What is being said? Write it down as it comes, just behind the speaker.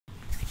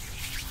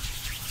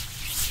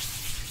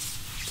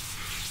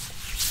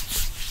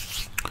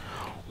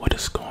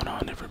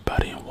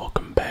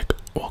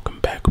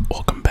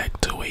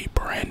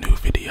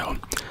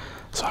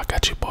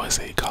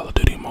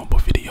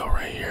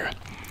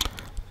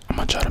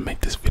try to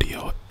make this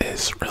video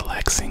as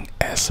relaxing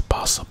as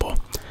possible.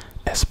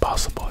 As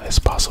possible.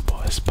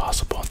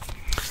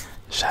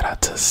 Shout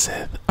out to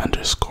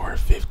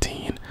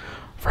Seth_15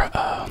 for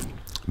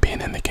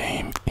being in the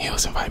game. He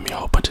was inviting me a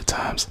whole bunch of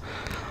times,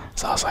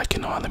 so I was like, you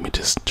know what, let me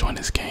just join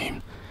this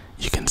game.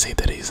 You can see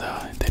that he's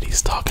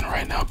talking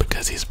right now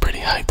because he's pretty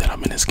hyped that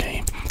I'm in this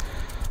game.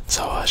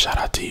 So shout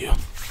out to you.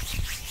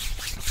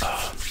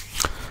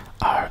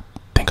 I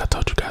think I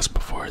told you guys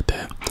before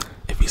that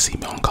if you see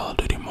me on Call of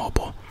Duty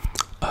Mobile,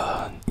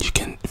 you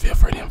can feel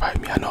free to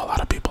invite me. I know a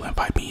lot of people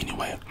invite me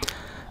anyway.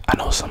 I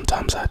know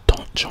sometimes I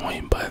don't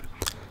join, but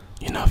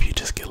you know, if you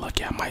just get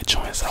lucky, I might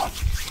join. So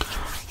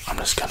I'm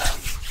just gonna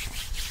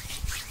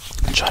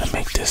try to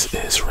make this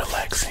as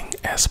relaxing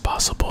as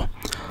possible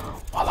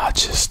while I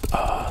just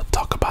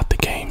talk about the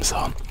game. So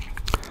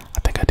I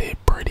think I did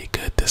pretty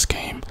good this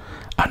game.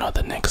 I know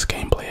the next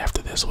gameplay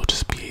after this will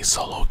just be a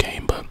solo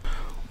game, but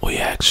we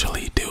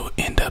actually do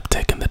end up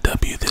taking the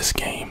W this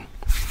game.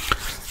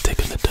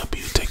 Taking the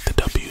W, take the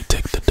W,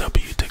 take the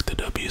W, take the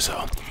W.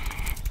 So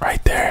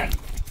right there,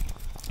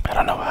 I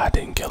don't know why I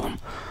didn't kill him.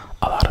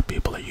 A lot of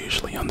people are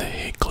usually on the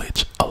hit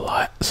glitch a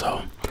lot,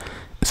 so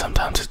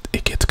sometimes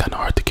it gets kind of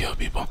hard to kill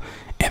people.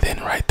 And then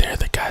right there,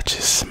 the guy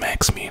just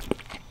smacks me.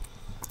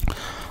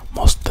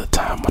 Most of the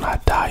time when I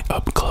die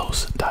up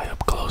close,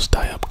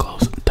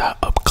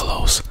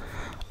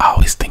 I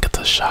always think it's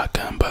a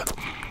shotgun, but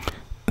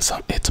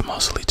it's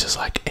mostly just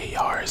like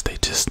ARs. They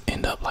just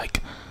end up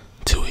like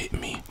to hit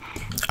me.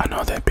 I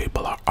know that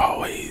people are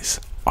always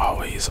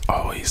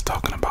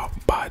talking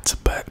about bots,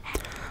 but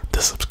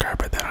the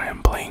subscriber that I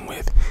am playing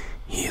with,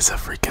 he is a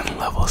freaking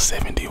level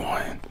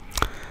 71.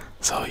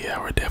 So yeah,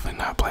 we're definitely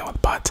not playing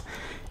with bots.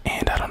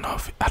 And I don't know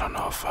if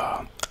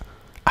I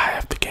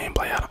have the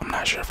gameplay. I'm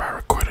not sure if I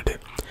recorded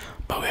it,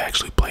 but we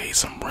actually played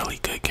some really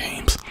good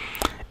games,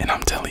 and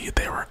I'm telling you,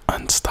 they were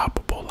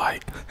unstoppable.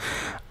 Like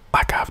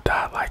I've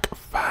died like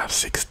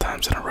 5-6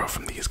 times in a row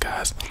from these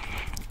guys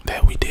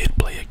that we did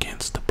play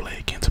against.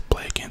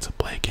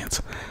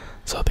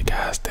 So the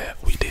guys that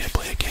we did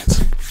play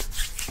against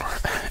were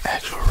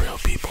actual real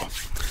people,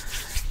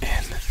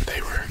 and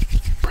they were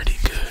pretty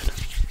good.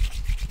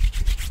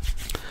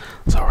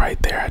 So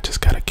right there, I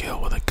just got a kill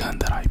with a gun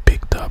that I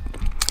picked up.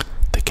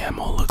 The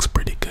camo looks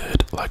pretty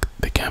good. Like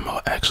the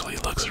camo actually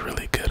looks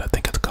really good. I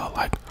think it's called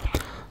like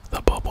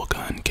the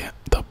bubblegum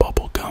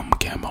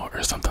camo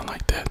or something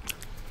like that.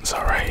 So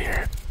right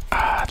here,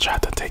 I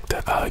tried to take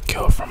the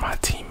kill from my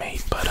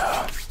teammate, but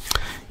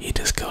he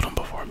just killed him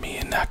before me,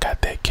 and I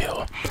got that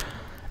kill.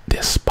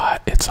 This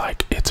spot, it's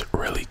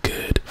really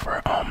good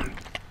for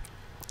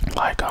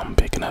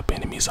picking up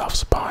enemies off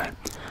spawn,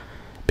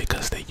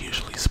 because they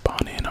usually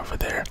spawn in over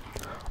there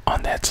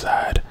on that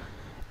side,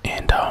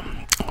 and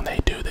when they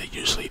do, they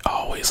usually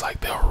always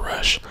they'll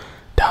rush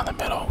down the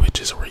middle,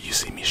 which is where you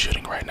see me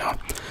shooting right now.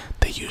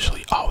 They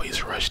usually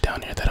always rush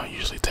down here. They don't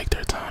usually take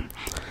their time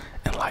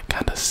and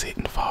kind of sit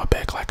and fall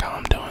back like how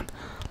I'm doing.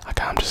 Like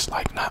I'm just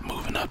not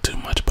moving up too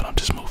much, but I'm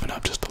just moving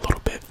up just a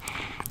little bit.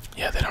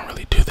 Yeah, they don't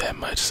really do that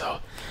much, so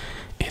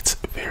it's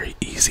very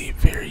easy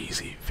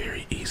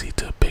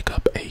to pick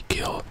up a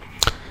kill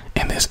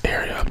in this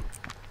area.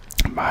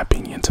 My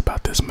opinions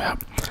about this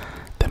map: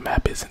 the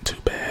map isn't too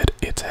bad.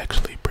 It's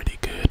actually pretty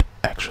good.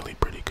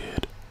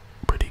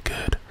 Pretty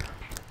good.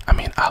 I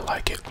mean, I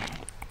like it.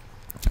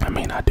 I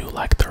mean, I do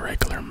like the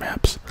regular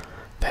maps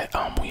that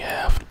we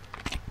have,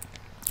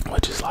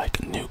 which is like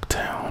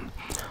Nuketown.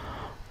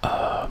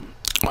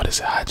 What is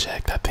it?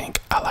 Hijacked. I think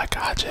I like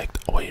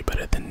Hijacked way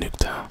better than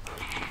Nuketown.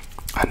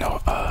 I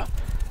know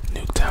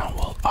Nuketown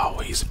will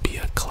always be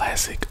a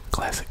classic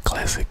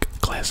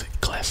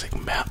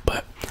map,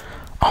 but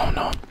I don't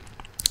know.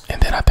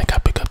 And then I think I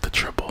pick up the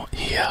triple.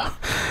 Yeah,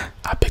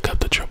 I pick up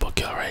the triple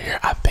kill right here.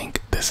 I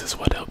think this is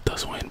what helped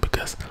us win,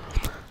 because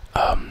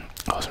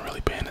I wasn't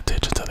really paying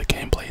attention to the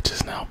gameplay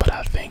just now, but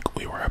I think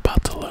we were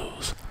about to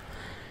lose.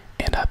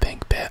 And I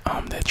think that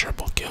that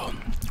triple kill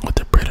with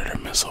the Predator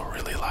missile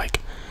really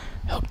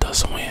helped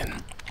us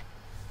win.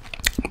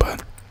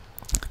 But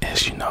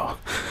as you know,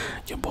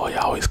 your boy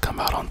always come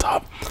out on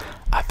top.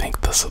 I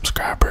think the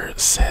subscriber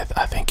Seth,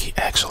 I think he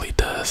actually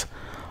does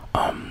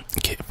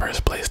get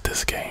first place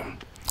this game,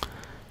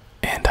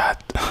 and I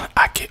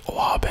get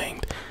wall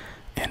banged,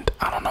 and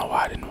I don't know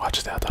why I didn't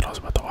watch that. I thought I was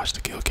about to watch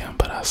the kill cam,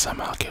 but I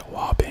somehow get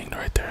wall banged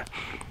right there.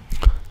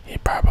 He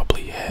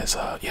probably has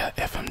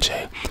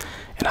FMJ,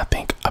 and I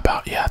think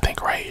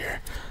right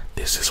here,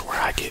 this is where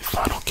I get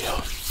final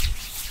kill.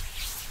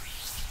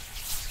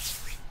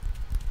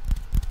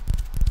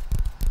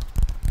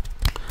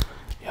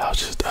 Yeah, I was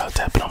just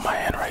tapping on my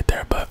hand right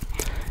there, but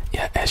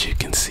yeah, as you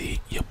can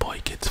see, your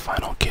boy gets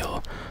final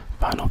kill.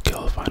 I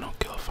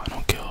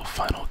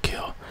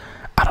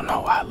don't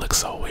know why it looks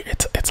so weird.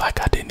 It's like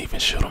I didn't even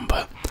shoot him,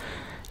 but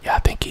yeah, I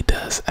think he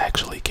does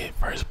actually get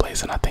first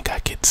place, and I think I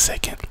get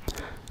second.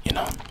 You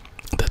know,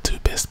 the two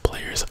best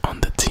players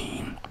on the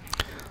team.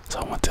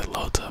 So once it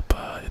loads up,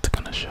 it's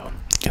gonna show.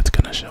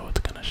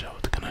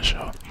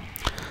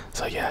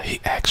 So yeah, he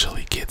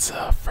actually gets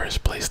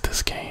first place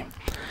this game,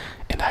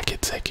 and I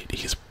get second.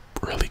 He's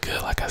really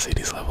good. said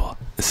he's level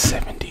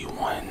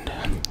 71,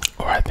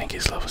 or I think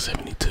he's level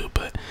 72,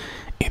 but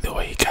either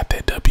way, he got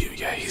that W.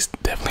 Yeah, he's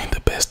definitely the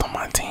best on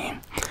my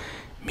team.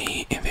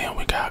 Me, and then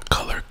we got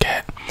Color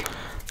Cat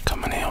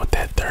coming in with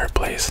that third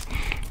place.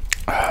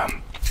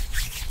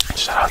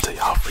 Shout out to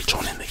y'all for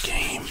joining the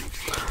game.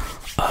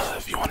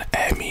 If you want to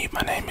add me,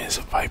 my name is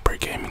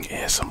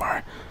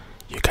Viprgamingasmr.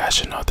 You guys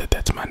should know that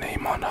that's my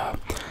name on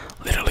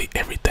literally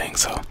everything.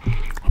 So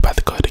we're about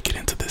to go ahead and get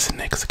into this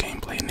next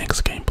gameplay.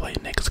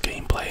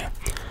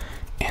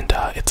 And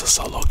it's a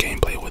solo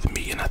gameplay with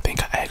me, and I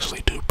think I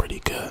actually do pretty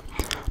good.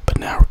 But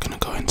now we're gonna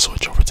go ahead and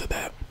switch over to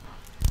that.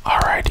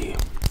 Alrighty.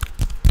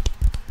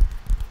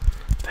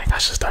 I think I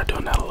should start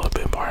doing that a little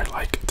bit more,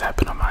 like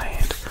tapping on my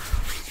hand.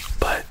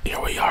 But here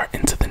we are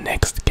into the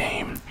next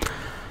game.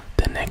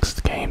 The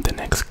next game.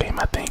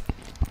 I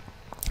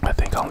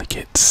think I only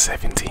get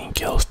 17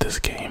 kills this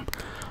game,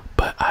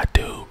 but I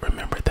do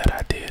remember that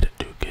I did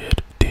do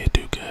good.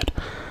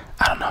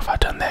 I don't know if I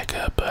done that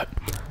good, but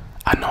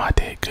I know I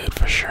did good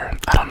for sure.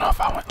 I don't know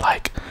if I went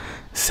like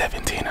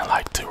 17 and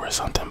like 2 or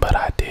something, but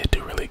I did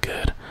do really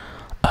good.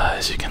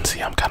 As you can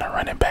see, I'm kind of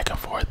running back and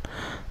forth.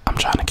 I'm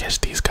trying to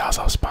catch these guys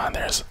off spawn.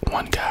 There's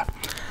one guy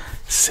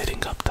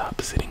sitting up top.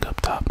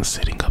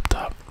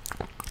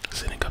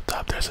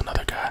 There's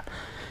another guy.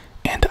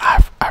 And I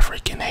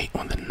freaking hate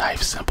when the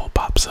knife symbol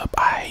pops up.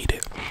 I hate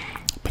it.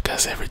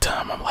 Because every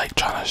time I'm like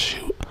trying to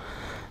shoot,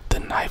 the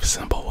knife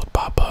symbol would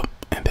pop up.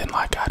 And then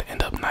like I'd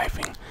end up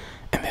knifing.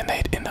 And then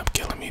they'd end up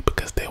killing me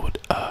because they would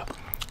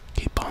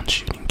keep on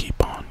shooting.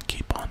 Keep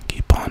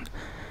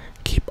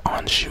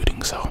on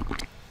shooting. So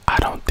I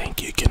don't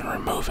think you can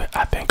remove it.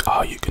 I think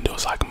all you can do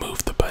is like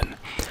move the button.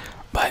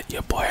 But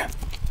your boy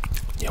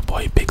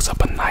picks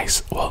up a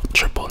nice, well,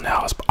 triple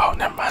now. Oh,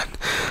 never mind.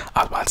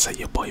 I was about to say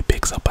your boy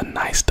picks up a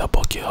nice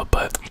double kill,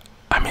 but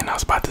I mean, I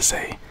was about to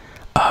say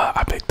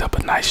I picked up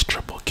a nice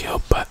triple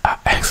kill, but I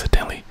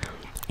accidentally,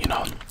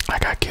 I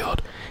got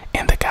killed.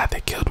 And the guy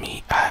that killed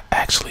me, I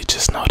actually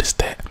just noticed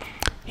that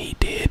he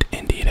did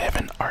indeed have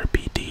an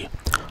RPD,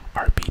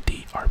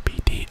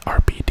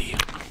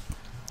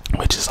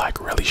 which is like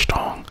really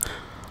strong.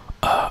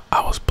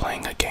 I was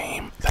playing a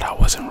game that I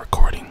wasn't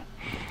recording,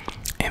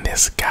 and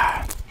this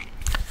guy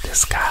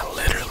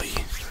literally,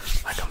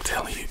 like I'm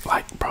telling you,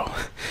 like bro,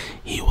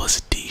 he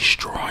was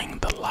destroying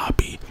the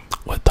lobby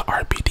with the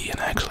RPD, and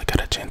I actually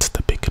got a chance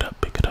to pick it up.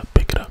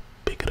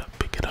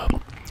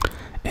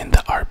 And the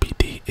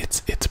RPD,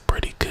 it's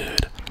pretty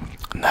good.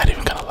 I'm not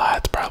even gonna lie,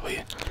 it's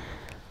probably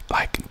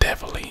like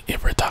definitely,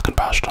 if we're talking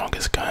about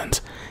strongest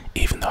guns,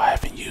 even though I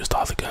haven't used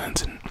all the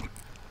guns and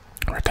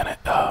we're gonna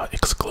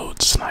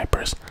exclude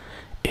snipers,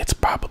 it's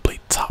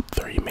probably top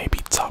 3, maybe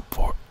top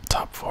 4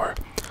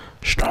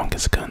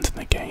 strongest guns in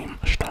the game.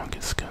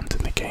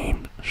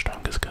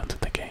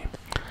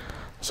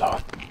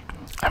 So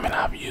I mean,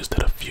 I've used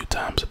it a few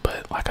times,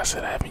 but like I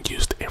said, I haven't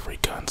used every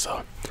gun,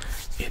 so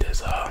it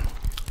is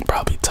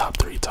probably top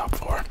 3, top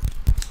 4.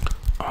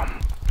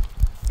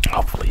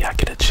 Hopefully I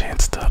get a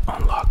chance to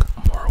unlock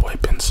more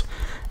weapons.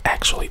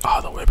 Actually,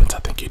 all the weapons, I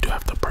think you do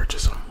have to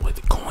purchase them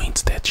with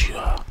coins that you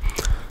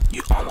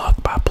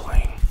unlock by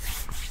playing,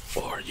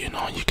 or you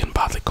can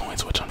buy the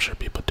coins, which I'm sure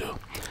people do.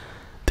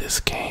 This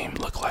game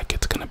look like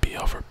it's gonna be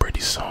over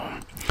pretty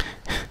soon.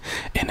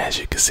 And as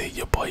you can see,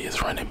 your boy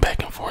is running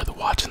back and forth,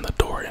 watching the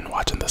door and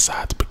watching the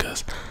sides,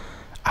 because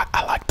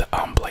I like to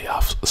play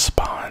off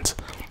spawns.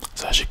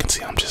 So as you can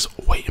see, I'm just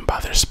waiting by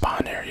their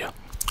spawn area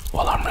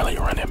while I'm really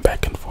running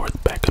back and forth,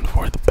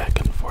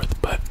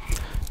 but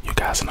you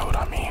guys know what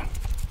I mean.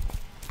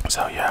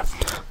 So yeah,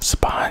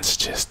 spawns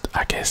just,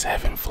 I guess,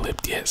 haven't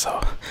flipped yet,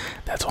 so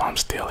that's why I'm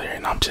still here,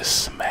 and I'm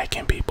just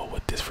smacking people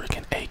with this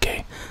freaking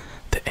AK.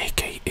 The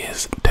AK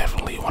is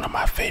definitely one of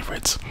my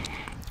favorites.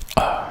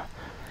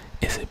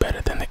 Is it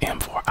better than the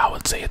M4? I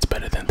would say it's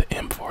better than the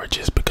M4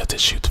 just because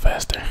it shoots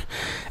faster.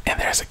 And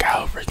there's a guy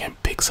who freaking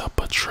picks up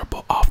a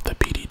triple off the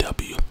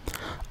PDW.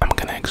 I'm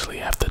gonna actually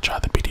have to try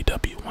the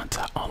PDW once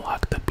I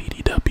unlock the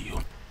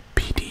PDW.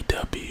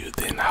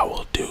 Then I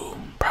will do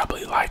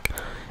probably like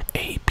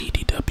a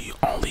PDW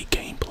only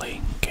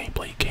gameplay.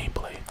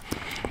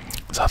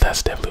 So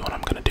that's definitely what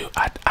I'm gonna do.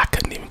 I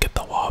couldn't even get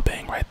the wall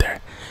bang right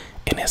there,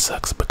 and it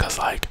sucks because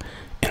like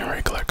in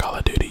regular Call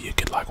of Duty you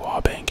could like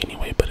wall bang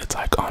anyway, but it's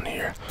like on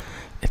here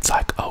it's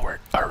like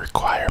a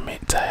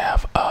requirement to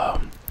have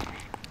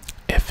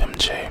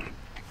FMJ.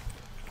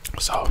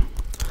 So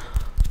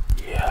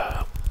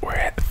yeah, we're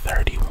at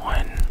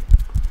 31,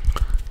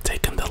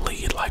 taking the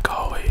lead like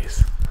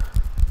always.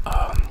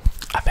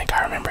 I think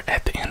I remember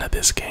at the end of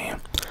this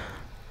game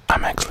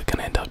I'm actually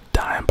gonna end up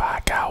dying by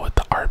a guy with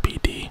the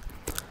RPD,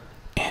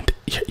 and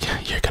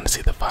you're gonna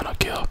see the final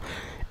kill.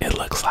 It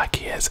looks like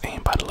he has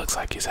aim, but it looks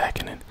like he's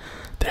hacking it.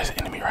 There's an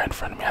enemy right in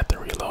front of me. I have to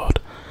reload.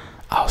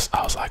 I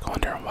was like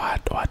wondering why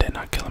I did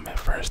not kill him at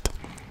first,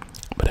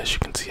 but as you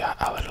can see,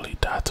 I literally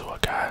died to a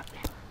guy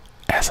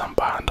as I'm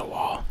behind the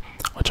wall,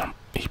 which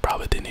he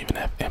probably didn't even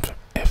have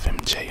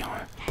FMJ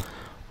on.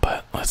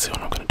 But let's see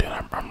what I'm gonna do.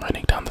 I'm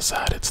running down the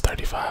side. It's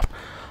 35.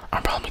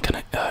 I'm probably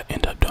gonna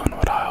end up doing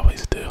what I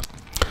always do,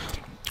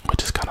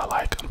 which is kind of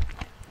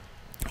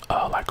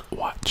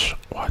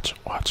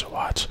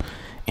watch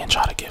and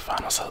try to get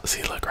final. So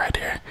see, look right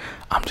there,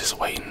 I'm just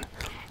waiting.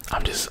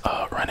 I'm just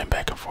running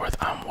back and forth.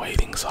 I'm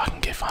waiting so I can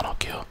get final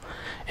kill.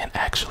 And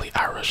actually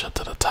I rush up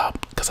to the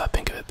top because I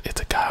think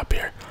it's a guy up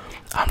here.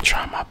 I'm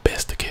trying my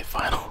best to get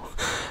final.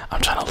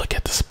 I'm trying to look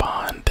at the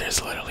spawn.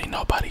 There's literally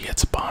nobody at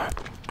spawn,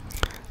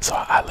 so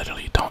I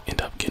literally don't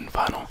end up getting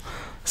final.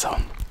 So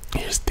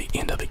here's the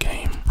end of the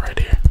game right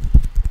here.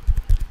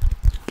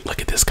 Look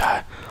at this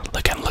guy.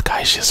 Look how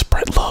he's just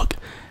spread. Look,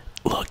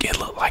 it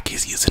looked like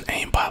he's using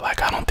aimbot.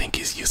 Like, I don't think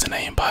he's using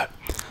aimbot,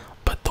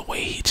 but the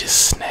way he just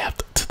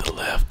snapped to the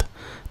left,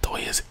 the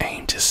way his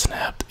aim just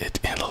snapped, it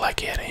looked like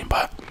he had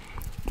aimbot.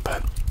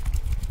 But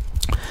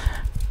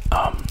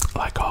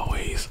like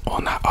always,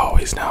 well, not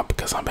always now,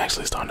 because I'm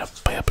actually starting to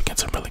play up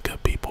against some really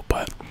good people,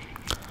 but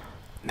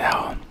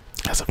now,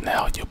 as of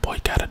now, your boy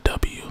got a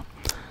W. You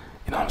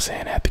know what I'm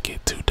saying? I had to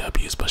get 2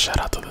 W's, but shout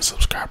out to the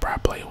subscriber I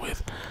play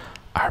with.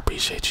 I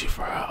appreciate you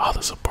for all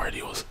the support.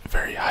 It was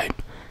very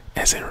hype,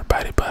 as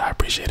everybody, but I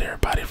appreciate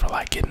everybody for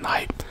like getting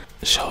hype.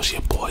 It shows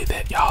your boy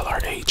that y'all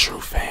are a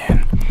true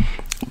fan.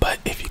 But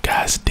if you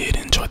guys did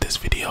enjoy this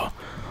video,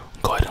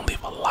 go ahead and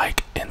leave a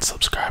like and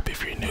subscribe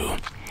if you're new.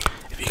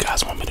 If you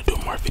guys want me to do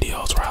more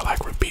videos where I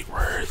like repeat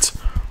words,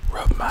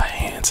 rub my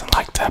hands, and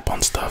like tap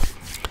on stuff,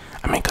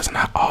 I mean, because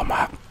not all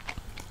my,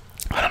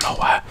 I don't know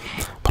why,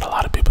 but a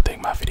lot of people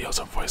think my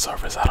videos are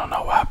voiceovers. I don't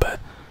know why, but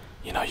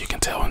you know, you can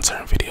tell when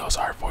certain videos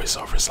are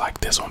voiceovers like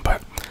this one.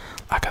 But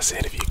like I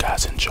said, if you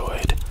guys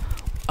enjoyed,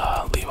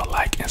 leave a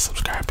like and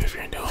subscribe if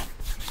you're new.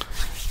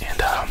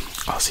 And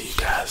I'll see you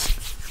guys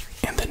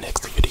in the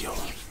next video.